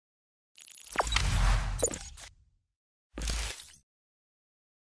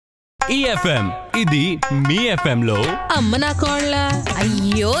ఈ ఎఫ్ఎం ఇది మీ ఎఫ్ఎం లో అమ్మ నా కోళ్ళ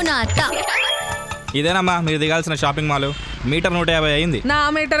అయ్యో నా అత్త. ఇదేనమ్మా మీరు దిగాల్సిన షాపింగ్ మాల్. మీటర్ 150 అయింది. నా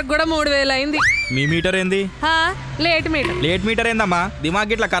మీటర్ కూడా 3000 అయింది. మీ మీటర్ ఏంది? Late metre. లేట్ మీటర్ ఏందమ్మా?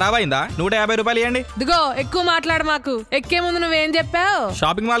 దిమాగ్ ఇట్లా ఖరాబ్ అయిందా? 150 రూపాయలు ఇవ్వండి. దిగో ఎక్కువ మాట్లాడు మాకు. ఎక్కే ముందు నువ్వేం చెప్పావు?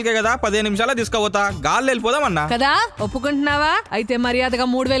 షాపింగ్ మాల్ కే కదా 15 నిమిషాలు తీసుకుపోతా, గాల్లో వెళ్ళిపోదామన్నా కదా. ఒప్పుకుంటున్నావా? అయితే మర్యాదగా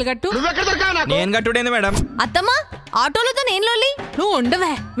 3000 కట్టు. నేను కట్టుడేంది మేడం? అత్తమ్మా ఆటోలతో నేను లోలి. నువ్వు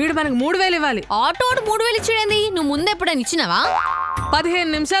ఉండవే, వీడు మనకు 3000 ఇవ్వాలి. ఆటోడు 3000 ఇచ్చాడేంది? నువ్వు ముందు ఎప్పుడైనా ఇచ్చినావా? 15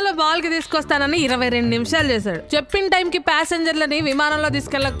 నిమిషాల్లో మాల్ కి తీసుకొస్తానని 22 నిమిషాలు చేశాడు. చెప్పిన టైంకి ప్యాసింజర్లని విమానంలో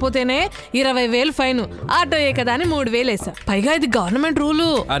తీసుకెళ్ళకపోతేనే 20,000 ఫైన్. ఆటో ఏ కదా అని 3000 వేసా. పైగా ఇది గవర్నమెంట్ రూలు.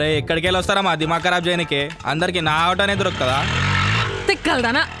 అరే ఎక్కడికి వెళ్ళి వస్తారా మా దిమాగ్ ఖరాబ్ చేయనికే? అందరికి నా ఆటోనే దొరుకుతుందా?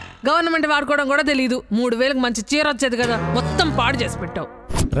 తిక్కలదానా, గవర్నమెంట్ వాడుకోవడం కూడా తెలీదు. 3000కి మంచి చీర వచ్చేది కదా, మొత్తం పాడు చేసి పెట్టావు.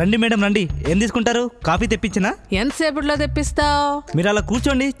 రండి మేడం రండి, ఏం తీసుకుంటారు? కాఫీ తెప్పించినా? ఎంతసేపట్లో తెప్పిస్తావు? మీరు అలా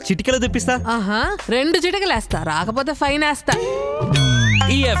కూర్చోండి, చిటికెలో తెప్పిస్తా. 2 చిటికలు వేస్తా, రాకపోతే ఫైన్ వేస్తా.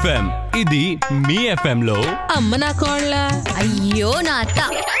 ఈ ఎఫ్ఎం ఇది మీ ఎఫ్ఎం లో అమ్మ నా కోళ్ళ అయ్యో నా అత్త.